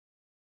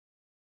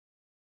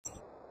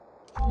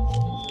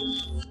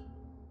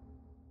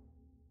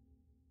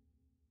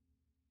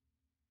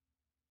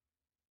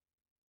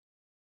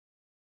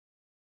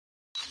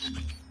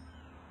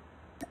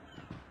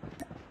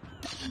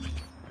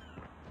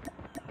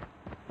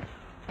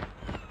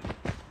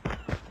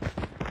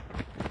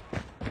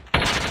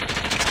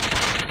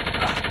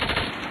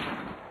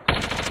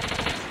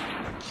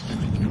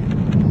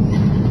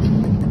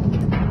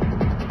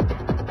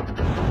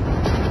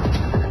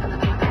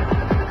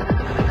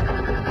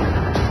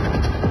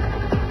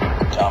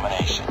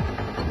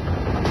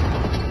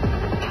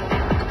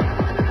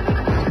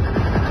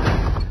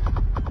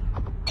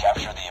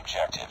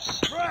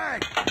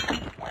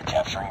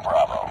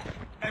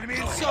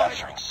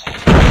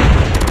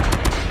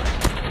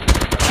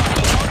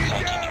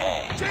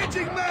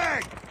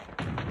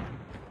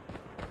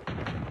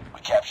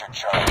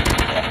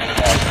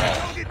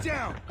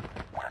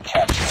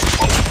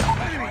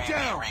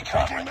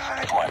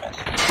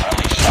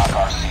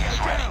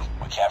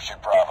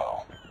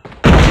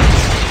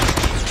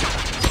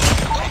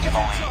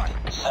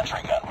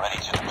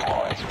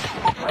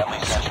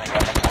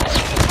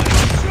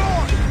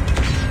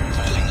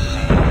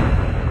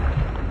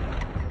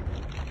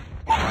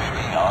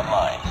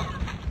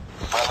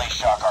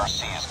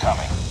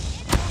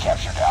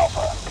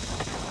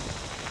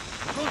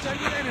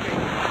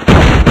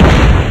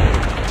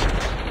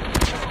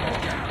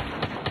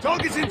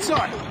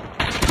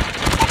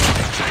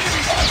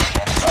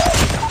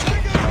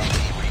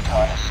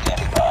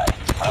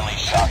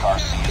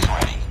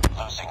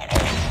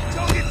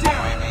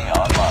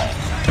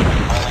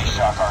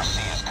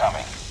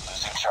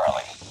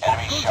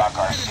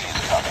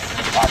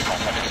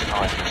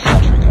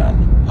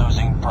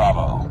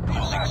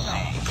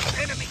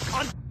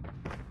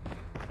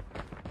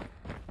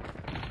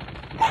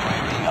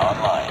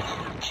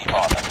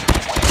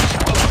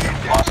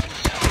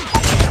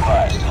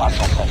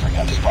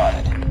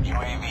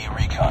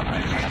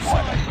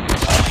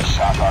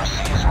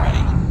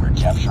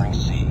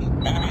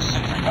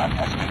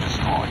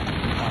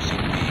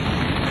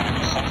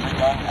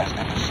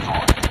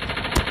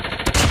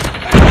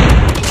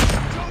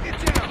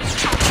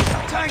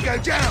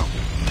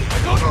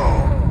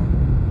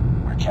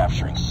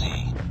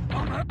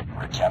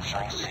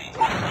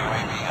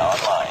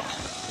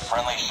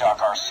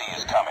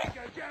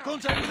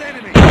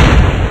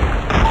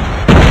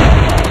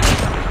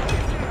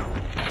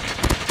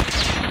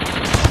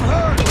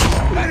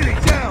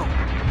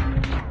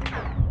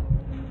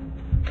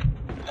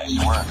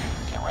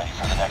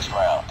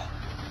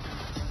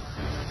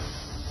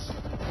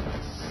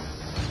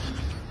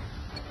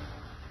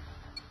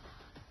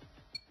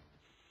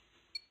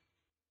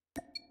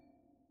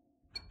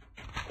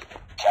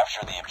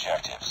Capture the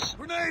objectives.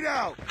 Grenade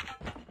out!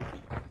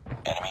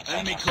 Enemy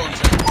Enemy taking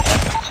contact.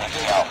 Enemy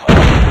taking Alpha.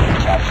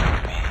 Capture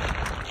B.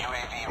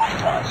 UAV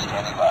recon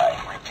standing by.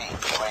 Repeat,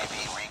 UAV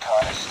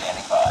recon is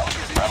standing by.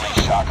 Friendly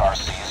Shock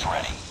RC is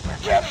ready. We're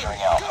capturing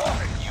Alpha.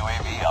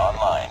 UAV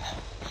online.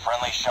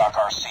 Friendly Shock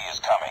RC is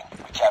coming.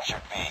 We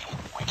captured B.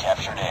 We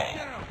captured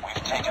A.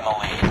 We've taken the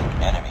lead.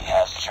 Enemy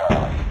has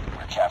Charlie.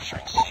 We're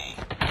capturing C.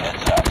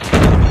 Heads up.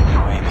 Enemy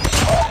UAV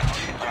spotted.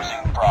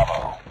 Losing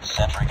Bravo.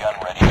 Sentry gun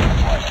ready for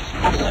deployment.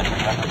 Sentry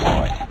gun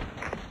deployed.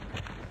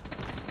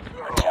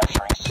 We're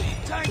capturing C.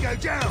 Tango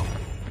down!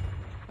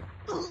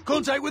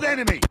 Contact with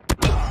enemy!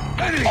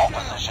 Enemy! All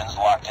positions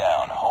locked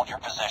down. Hold your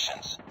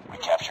positions. We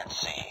captured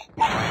C.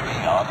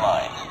 UAV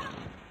online.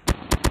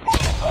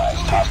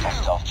 Advised, hostile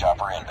stealth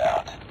chopper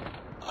inbound.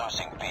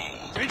 Losing B.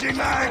 Changing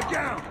mag!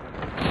 Down!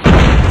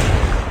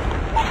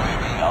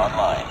 UAV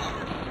online.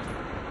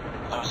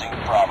 Losing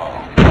Bravo.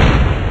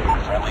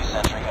 Friendly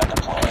sentry gun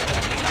deployed.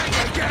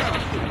 Tango down!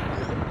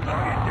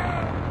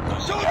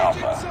 Losing Target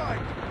Alpha.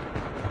 inside!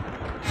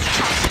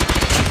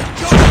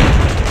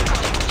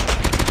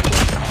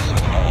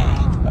 Losing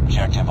A.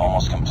 Objective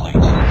almost complete.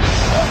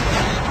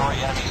 Destroy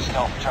enemy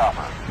stealth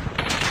chopper.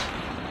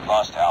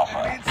 Lost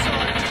Alpha.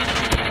 Inside!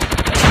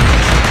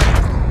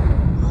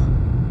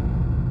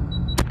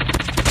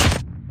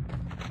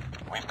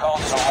 We've called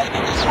in a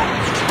lightning storm.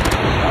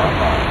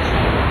 Online.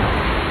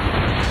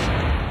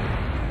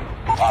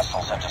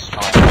 Hostiles have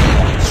destroyed the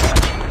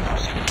sentry gun.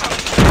 Losing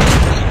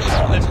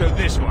Charlie. Let's go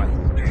this way.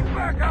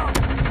 Back up!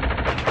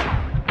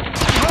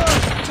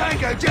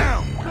 Tango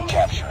down! We're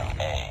capturing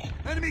A.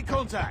 Enemy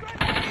contact!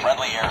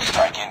 Friendly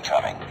airstrike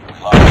incoming. We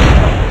lost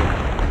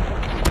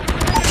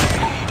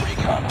UAV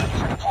recon ready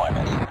for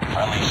deployment.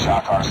 Friendly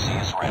Shock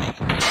RC is ready.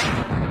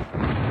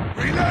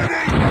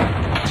 Reloading!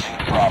 Losing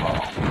Bravo.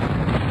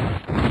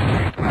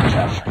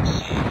 Capturing C.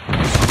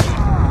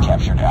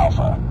 Captured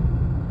Alpha.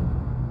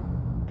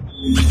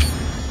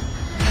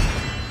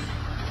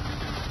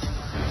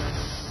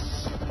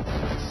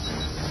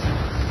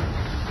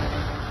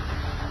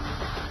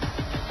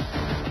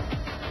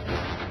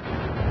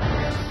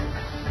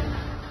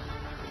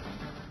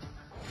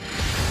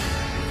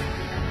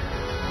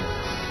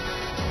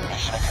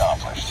 Mission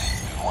accomplished.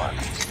 Good work.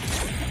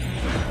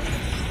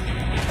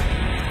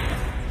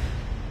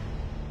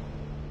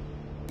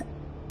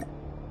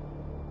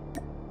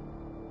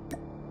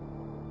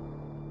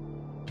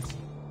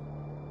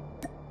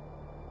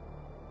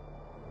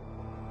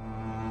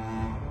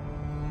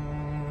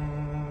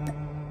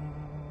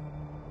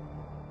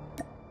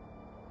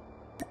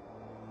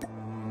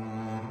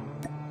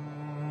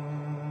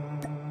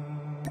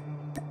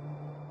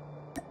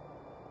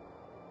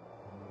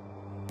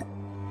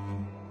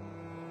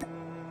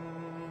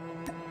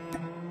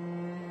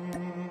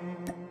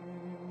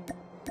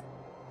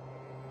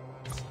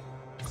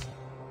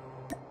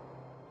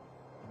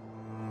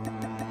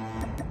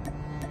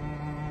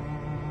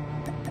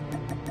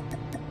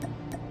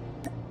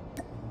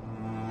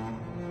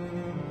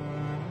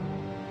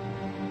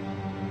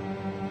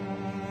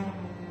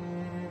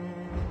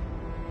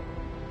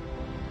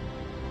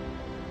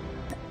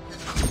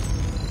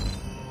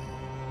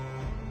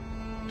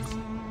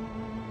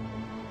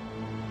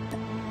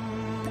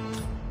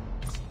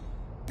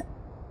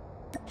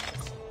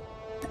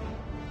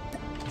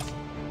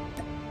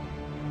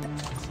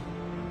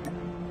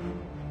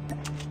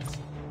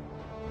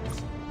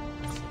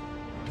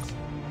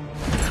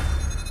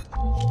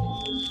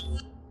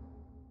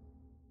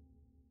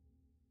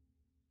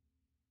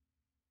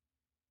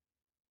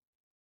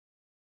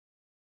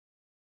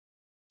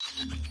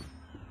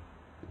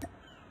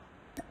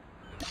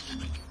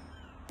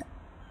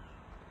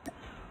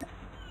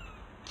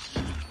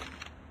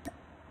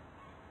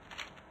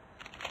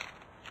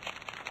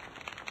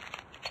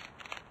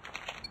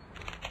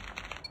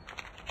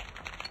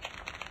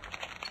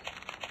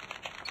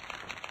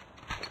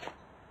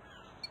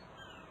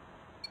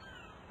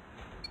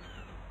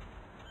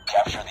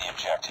 Capture the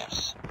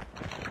objectives.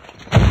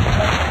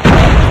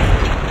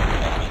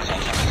 Enemy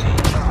taking C.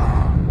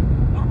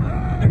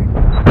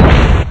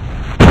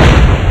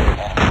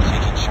 Enemy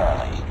taking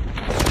Charlie.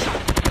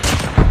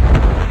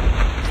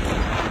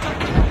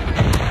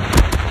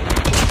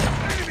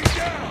 Enemy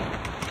down!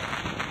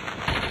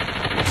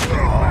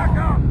 Back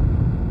up!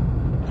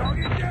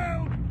 Target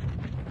down!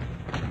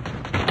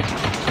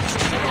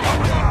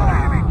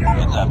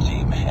 Heads up,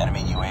 team.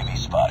 Enemy UAV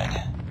spotted.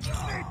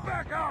 Need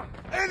back up!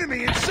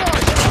 Enemy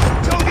inside!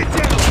 Target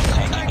down!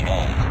 Taking A.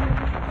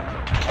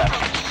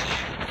 Capturing C.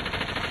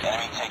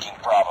 Enemy taking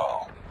Bravo.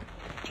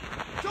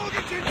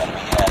 Target's in!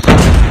 Enemy has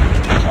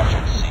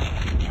captured C.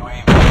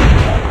 UAV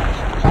ready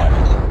for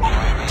deployment.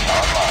 UAV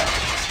online.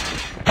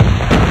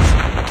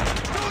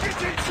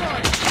 Target's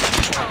inside!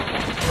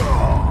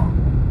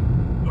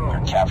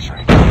 We're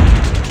capturing B.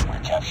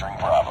 We're capturing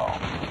Bravo.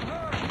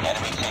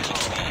 Enemy taking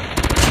B.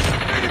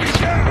 Enemy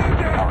down!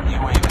 Our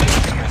UAV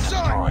has been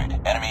destroyed.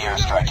 Enemy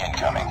airstrike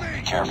incoming.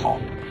 Be careful.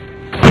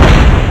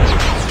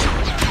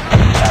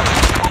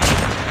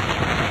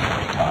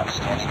 Recon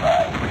standing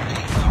by.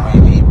 Repeat,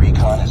 UAV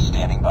recon is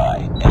standing by.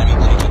 Enemy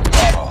taking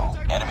Bravo.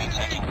 Enemy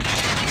taking B.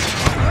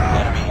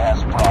 Enemy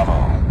has Bravo.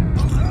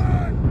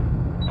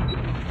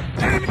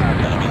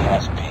 Enemy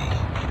has B.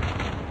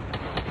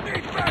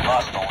 Need back!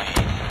 Lost the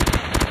lead.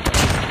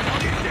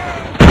 Target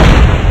down!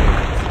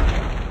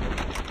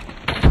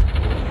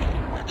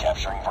 We're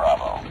capturing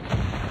Bravo.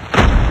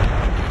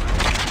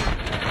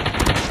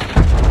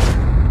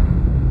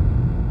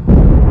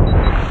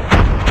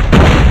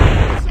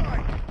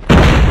 Inside!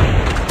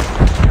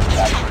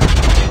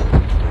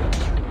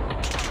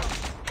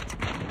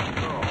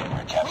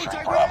 We're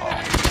capturing Bravo.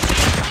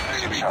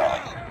 Losing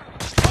Charlie.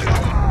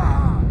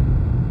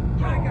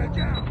 Tango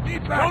down!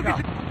 Need back up!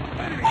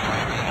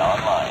 UAV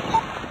online.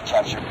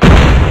 Captured.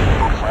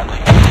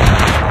 Friendly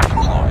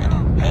deployed.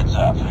 Heads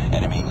up.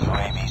 Enemy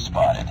UAV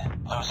spotted.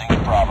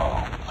 Losing Bravo.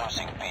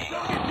 Losing B.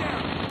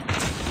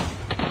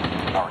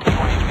 Our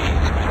UAV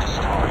has been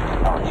destroyed.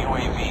 Our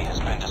UAV has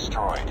been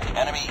destroyed.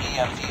 Enemy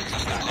EMP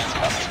systems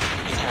incoming.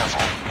 Be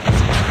careful.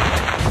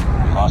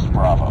 Lost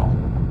Bravo.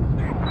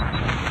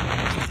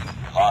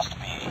 Lost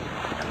B.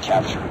 You're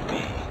capturing B.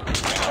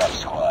 Bring it up,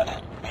 squad.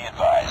 Be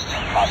advised.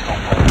 Hostile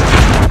predator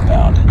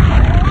inbound.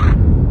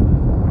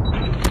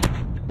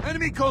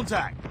 Enemy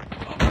contact!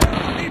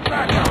 Need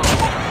back up!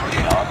 UAV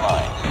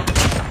online.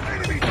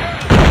 Enemy down!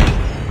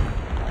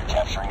 We're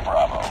capturing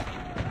Bravo.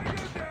 Tango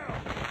down!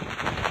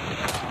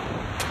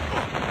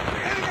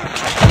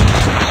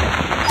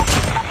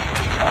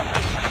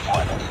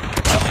 Deployment.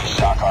 Friendly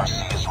Shock RC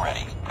is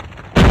ready.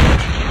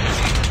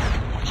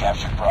 We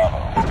captured Bravo.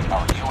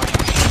 Our UAV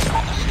has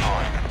been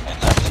destroyed.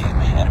 Heads up, team.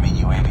 Enemy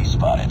UAV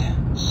spotted.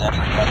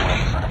 Sentry gun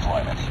ready for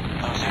deployment.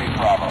 Losing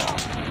Bravo.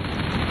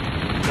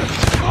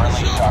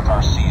 Friendly Shock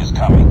RC is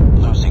coming.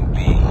 Losing B.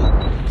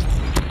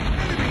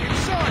 Enemy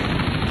inside!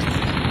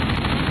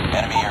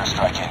 Enemy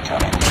airstrike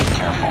incoming. Be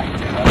careful.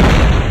 Friendly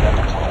sentry gun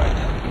deployed.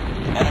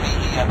 Enemy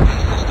EMP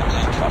systems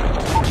incoming.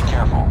 Be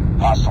careful.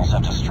 Hostiles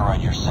have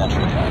destroyed your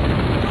sentry gun.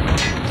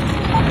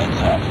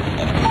 Heads up.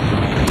 Enemy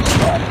UAV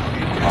spotted.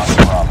 Lost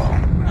Bravo.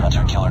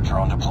 Hunter-killer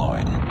drone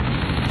deployed.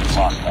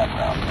 Lost that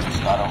round. It's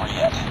not over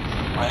yet.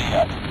 Ready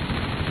up.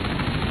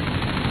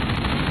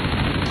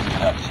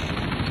 Get up, team.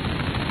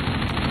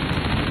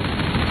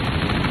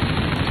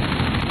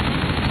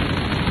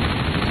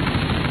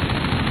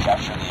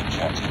 Capture the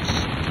objectives.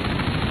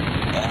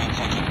 Enemy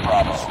taking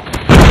Bravo.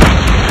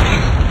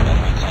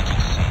 Enemy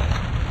taking C.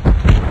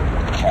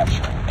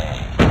 Capturing A.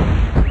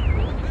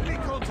 Enemy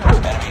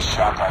contact! Enemy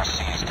Shock RC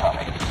is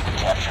coming.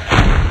 Captured A.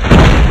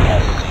 Enemy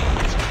has C.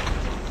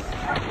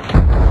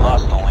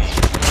 Lost the lead.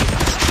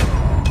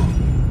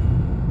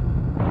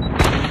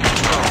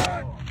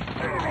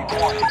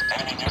 Warning.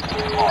 Enemy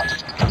nuclear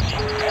launched. Repeat.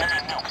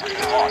 Enemy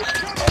nuclear launched.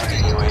 Enemy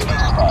UAV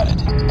spotted.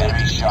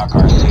 Enemy Shock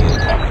RC is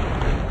coming.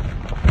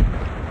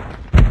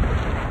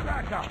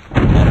 Back up!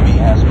 Enemy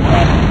has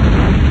Bravo.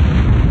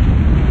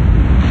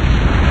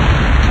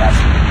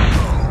 Captured B.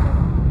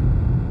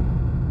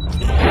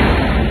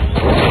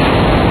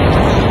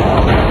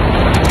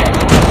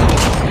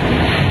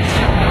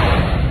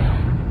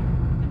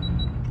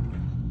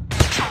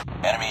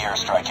 Enemy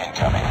airstrike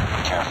incoming.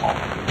 Be careful.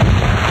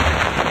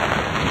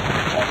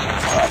 Capturing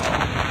Bravo.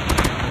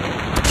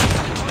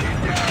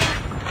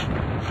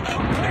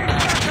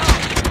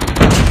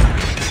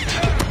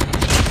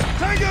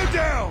 Tango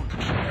down!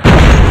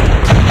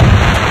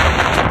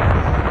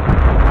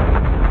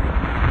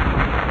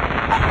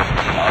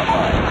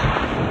 Online.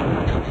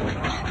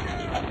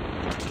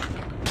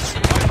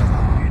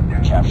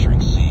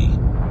 Capturing C.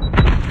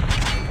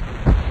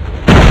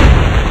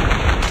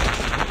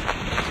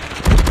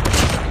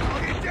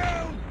 Target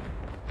down!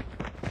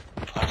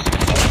 Losing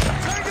A.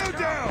 Tango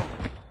down!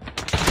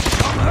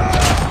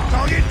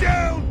 Target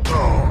down!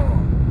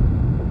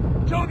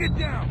 Target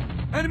down!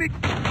 Enemy!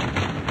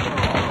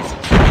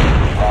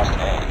 Lost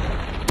A.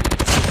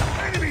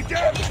 Enemy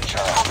down! Captured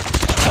Charlie.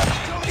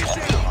 Target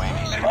Enemy down! UAV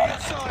Enemy spotted.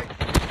 inside!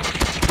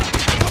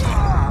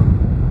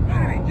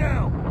 Enemy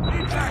down!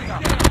 Need back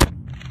up!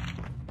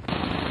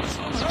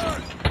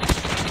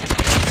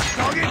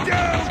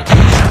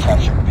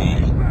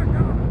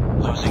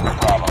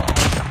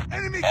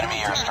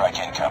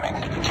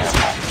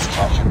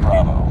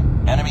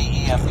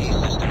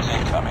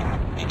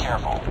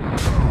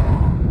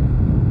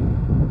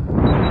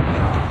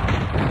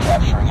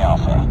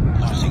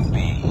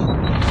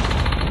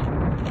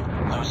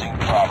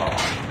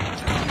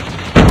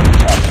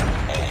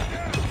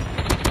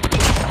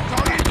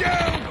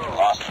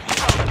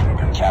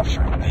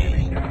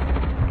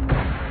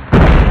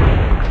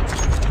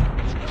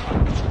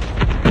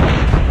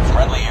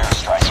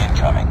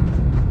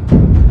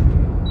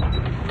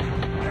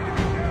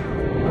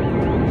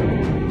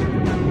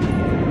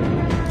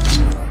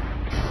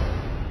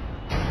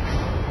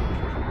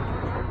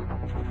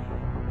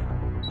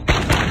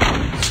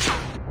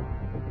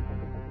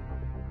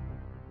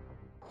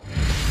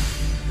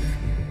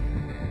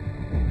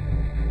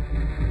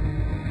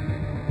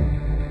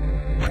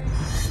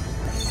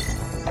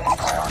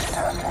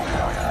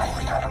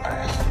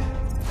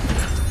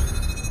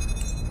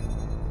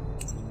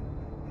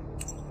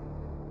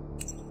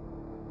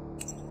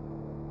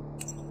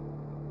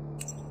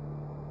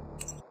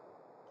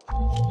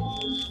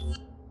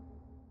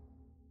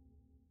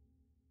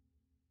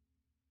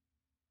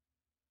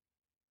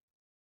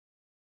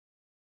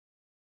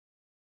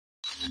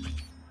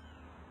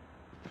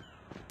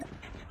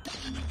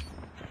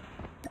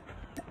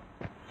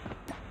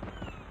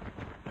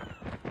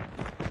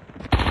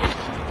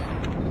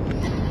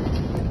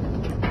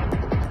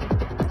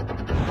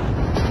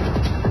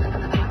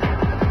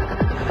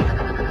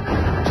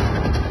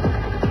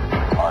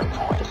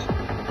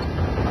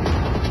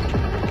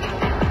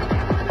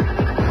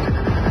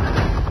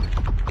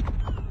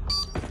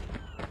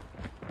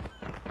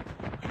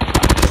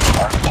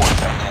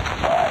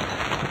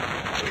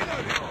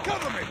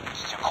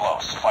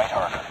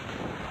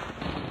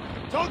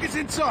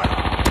 inside!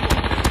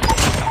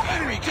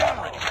 Enemy recon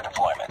ready for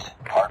deployment.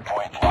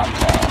 Hardpoint locked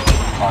down.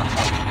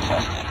 Hardpoint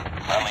contested.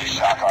 Friendly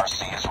shock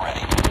RC is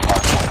ready.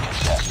 Hardpoint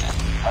contested.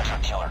 Hunter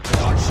killer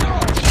drone.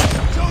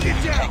 Target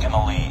down! Taking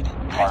the lead.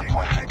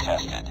 Hardpoint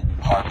contested.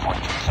 Hardpoint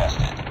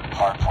contested.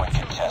 Hardpoint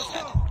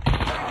contested.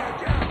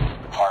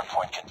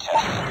 Hardpoint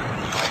contested.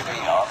 UAV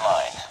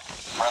online.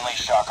 Friendly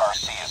shock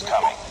RC is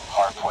coming.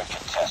 Hardpoint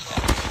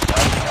contested.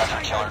 Friendly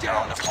hunter killer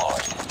drone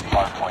deployed.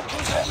 Hardpoint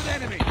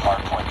contested.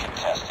 Hardpoint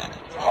contested.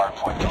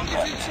 Hardpoint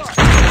contested.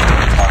 Hardpoint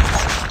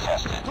contested.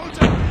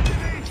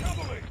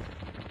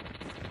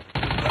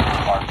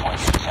 Hardpoint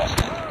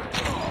contested.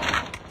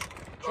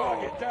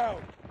 Target down!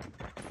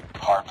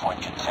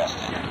 Hardpoint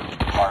contested.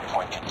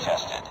 Hardpoint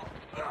contested.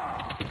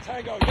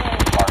 Tango down!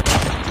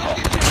 Hardpoint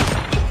contested.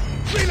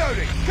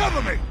 Reloading!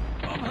 Cover me!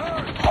 I'm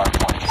hurt!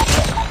 Hardpoint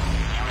contested.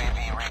 UAV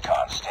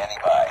recon standing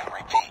by.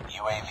 Repeat,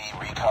 UAV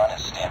recon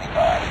is standing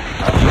by.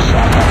 Friendly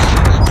shock RC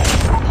is ready.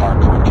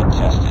 Hardpoint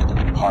contested.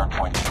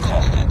 Hardpoint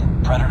contested.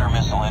 Predator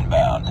missile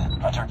inbound.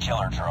 Hunter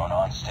killer drone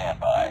on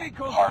standby.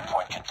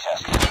 Hardpoint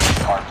contested.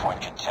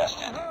 Hardpoint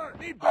contested.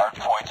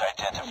 Hardpoint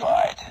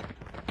identified.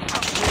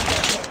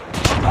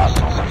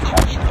 Hostiles have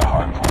captured the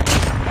hardpoint.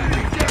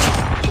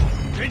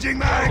 Changing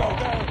mag!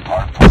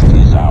 Hardpoint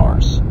is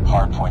ours.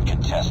 Hardpoint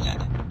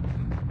contested.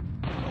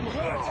 I'm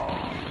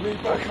hurt!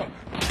 Need backup!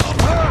 I'm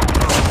hurt!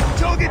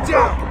 Target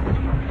down!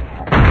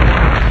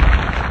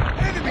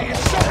 Enemy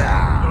inside!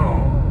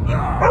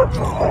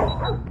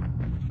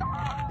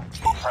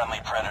 Friendly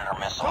Predator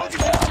missile Target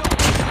inbound. inside!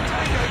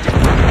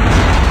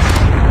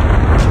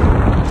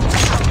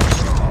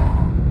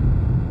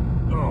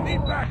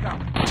 Need backup!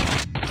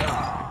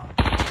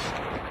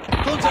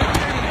 Contact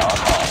enemy!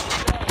 Online.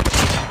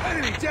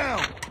 Enemy down!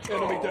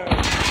 Enemy down!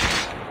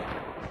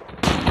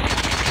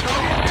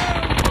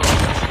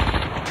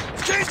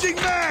 Changing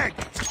mag!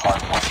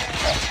 Hardpoint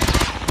contested.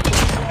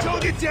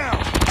 Target down!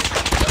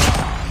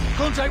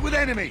 Contact with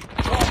enemy!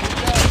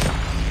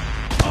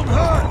 I'm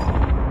hurt!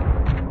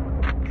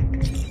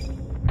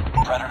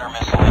 Predator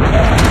missile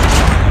inbound.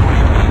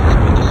 UAV has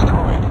been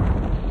destroyed.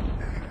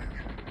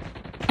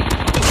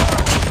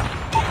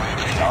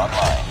 UAV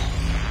online.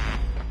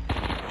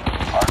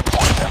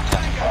 Hardpoint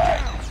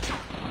identified.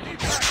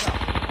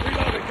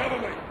 Reloading, cover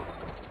me!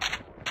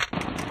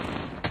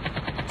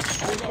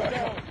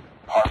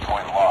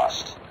 Hardpoint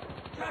lost.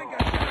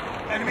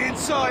 Enemy in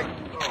sight!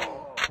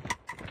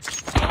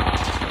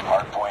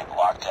 Hardpoint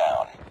locked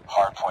down.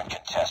 Hardpoint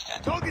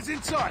contested. Target's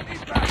in sight!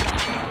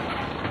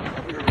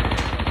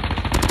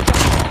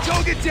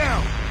 Target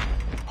down!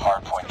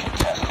 Hardpoint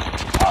contested.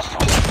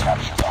 Hostiles have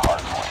captured the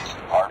hardpoint.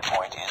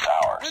 Hardpoint is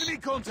ours. Enemy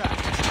contact!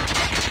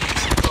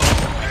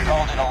 We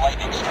called in a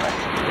lightning strike.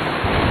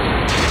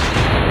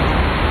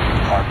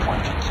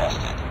 Hardpoint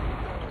contested.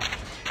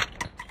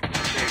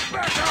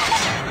 Back up!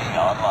 UAV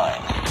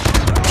online.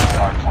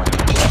 Hardpoint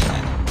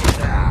contested.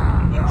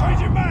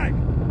 Changing mag!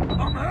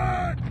 I'm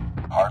hurt!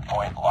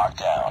 Hardpoint locked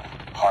down.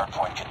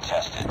 Hardpoint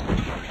contested.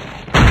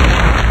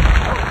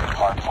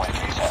 Hardpoint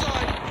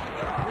contested.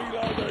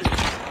 Reloading!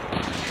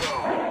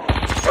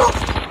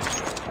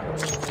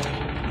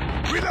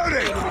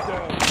 Reloading!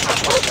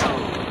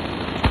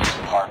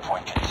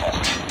 Hardpoint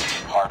contested.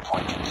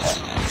 Hardpoint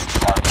contested.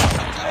 Hardpoint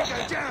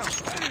contested. Down!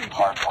 Enemy!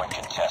 Hardpoint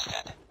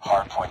contested.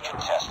 Hardpoint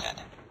contested.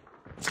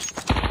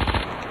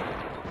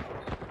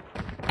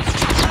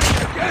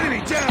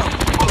 Enemy down!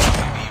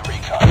 UAV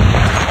recon.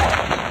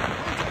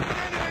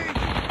 Enemy!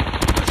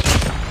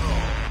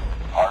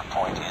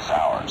 Hardpoint is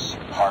ours.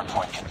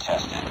 Hardpoint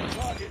contested.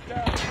 Target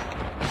down!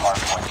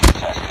 Hardpoint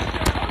contested.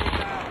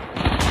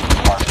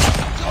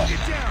 Hardpoint Target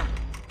contested. down!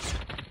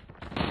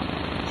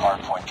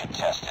 Hardpoint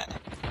contested.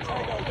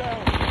 Tango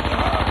down!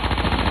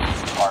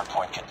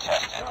 Hardpoint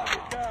contested.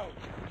 Target down!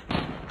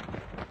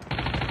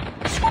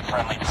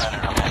 Friendly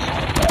Predator missile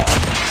inbound.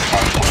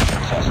 Hardpoint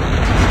contested.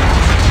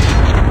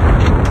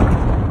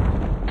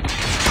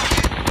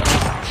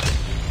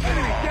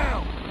 Enemy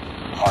down!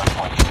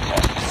 Hardpoint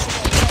contested.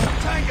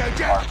 Tango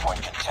down!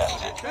 Hardpoint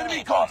contested. Enemy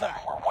Keep on them.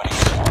 contact. We're winning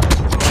this one.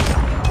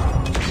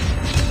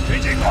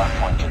 Changing mag!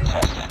 Hardpoint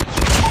contested.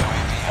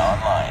 UAV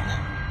online.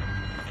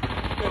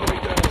 Enemy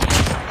down!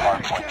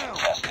 Hardpoint Down.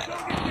 contested.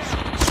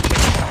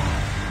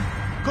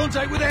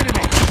 Contact with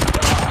enemy!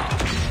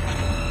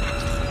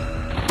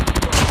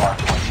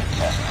 Hardpoint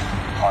contested.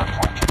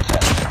 Hardpoint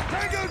contested.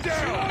 Tango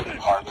down!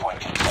 Hardpoint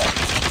contested.